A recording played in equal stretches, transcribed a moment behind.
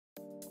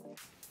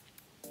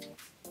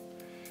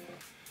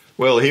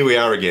Well, here we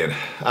are again.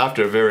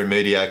 After a very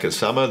mediocre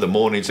summer, the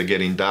mornings are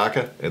getting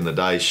darker and the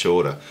days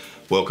shorter.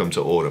 Welcome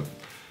to autumn.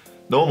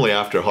 Normally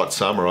after a hot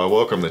summer, I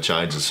welcome the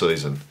change of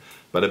season,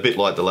 but a bit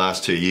like the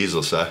last 2 years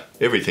or so,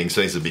 everything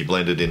seems to be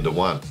blended into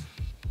one.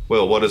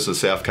 Well, what is the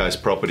South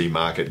Coast property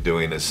market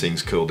doing as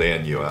things cool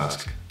down, you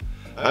ask?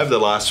 Over the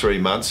last 3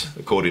 months,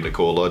 according to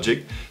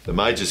CoreLogic, the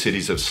major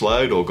cities have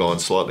slowed or gone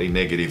slightly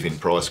negative in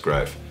price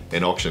growth,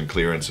 and auction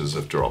clearances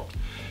have dropped.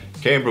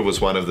 Canberra was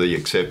one of the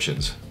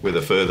exceptions, with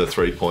a further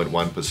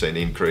 3.1%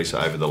 increase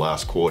over the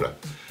last quarter.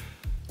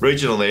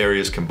 Regional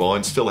areas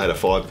combined still had a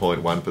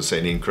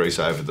 5.1% increase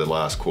over the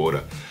last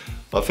quarter.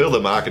 I feel the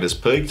market has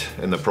peaked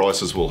and the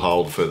prices will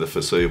hold for the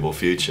foreseeable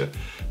future,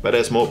 but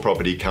as more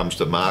property comes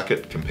to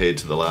market compared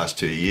to the last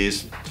 2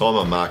 years, time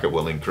on market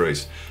will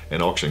increase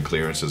and auction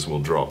clearances will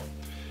drop.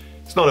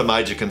 It's not a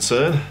major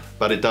concern,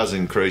 but it does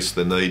increase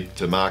the need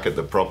to market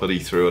the property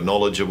through a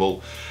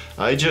knowledgeable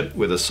agent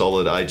with a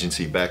solid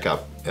agency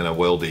backup and a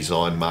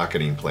well-designed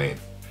marketing plan.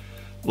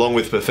 Along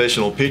with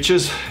professional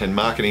pictures and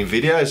marketing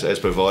videos as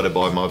provided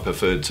by my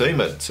preferred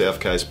team at South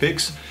Coast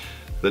Pics,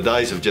 the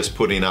days of just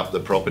putting up the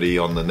property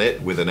on the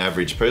net with an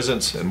average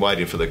presence and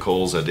waiting for the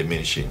calls are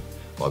diminishing,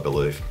 I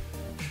believe.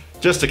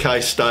 Just a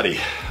case study.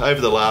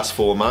 Over the last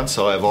 4 months,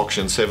 I have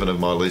auctioned 7 of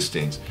my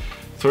listings.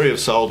 3 have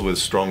sold with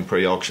strong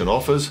pre-auction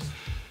offers,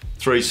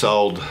 3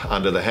 sold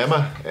under the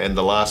hammer, and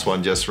the last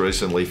one just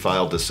recently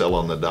failed to sell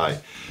on the day.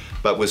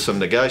 But with some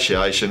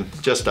negotiation,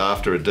 just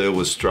after a deal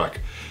was struck,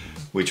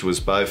 which was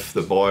both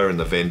the buyer and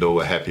the vendor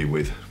were happy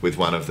with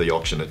one of the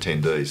auction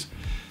attendees.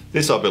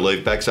 This, I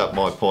believe, backs up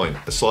my point,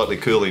 a slightly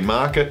cooling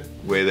market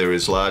where there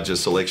is larger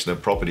selection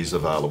of properties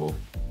available.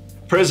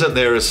 Present,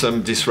 there are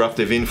some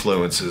disruptive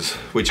influences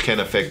which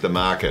can affect the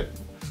market.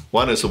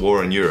 One is the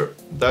war in Europe.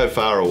 Though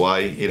far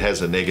away, it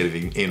has a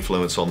negative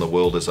influence on the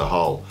world as a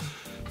whole.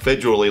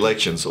 Federal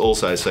elections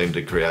also seem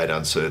to create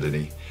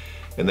uncertainty,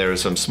 and there are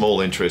some small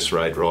interest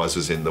rate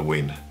rises in the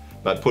wind.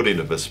 But put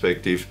into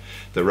perspective,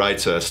 the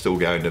rates are still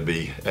going to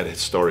be at a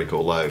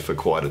historical low for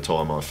quite a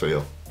time, I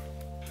feel.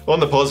 On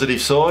the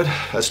positive side,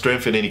 a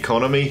strengthening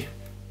economy,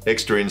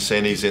 extra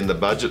incentives in the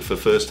budget for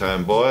first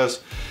home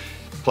buyers,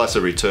 plus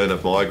a return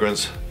of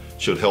migrants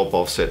should help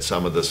offset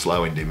some of the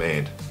slowing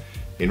demand.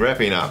 In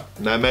wrapping up,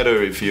 no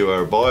matter if you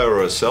are a buyer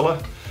or a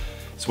seller,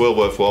 it's well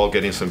worthwhile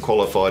getting some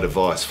qualified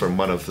advice from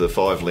one of the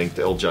 5 linked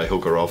LJ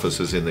Hooker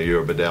offices in the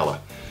Eurobodalla.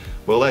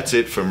 Well, that's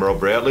it from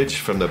Rob Routledge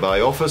from the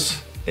Bay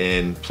office,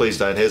 and please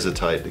don't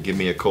hesitate to give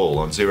me a call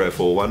on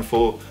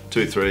 0414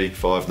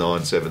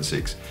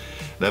 235976.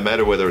 No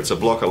matter whether it's a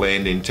block of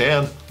land in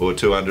town or a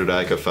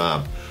 200-acre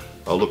farm,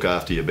 I'll look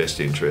after your best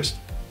interest.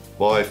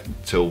 Bye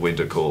till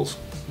winter calls.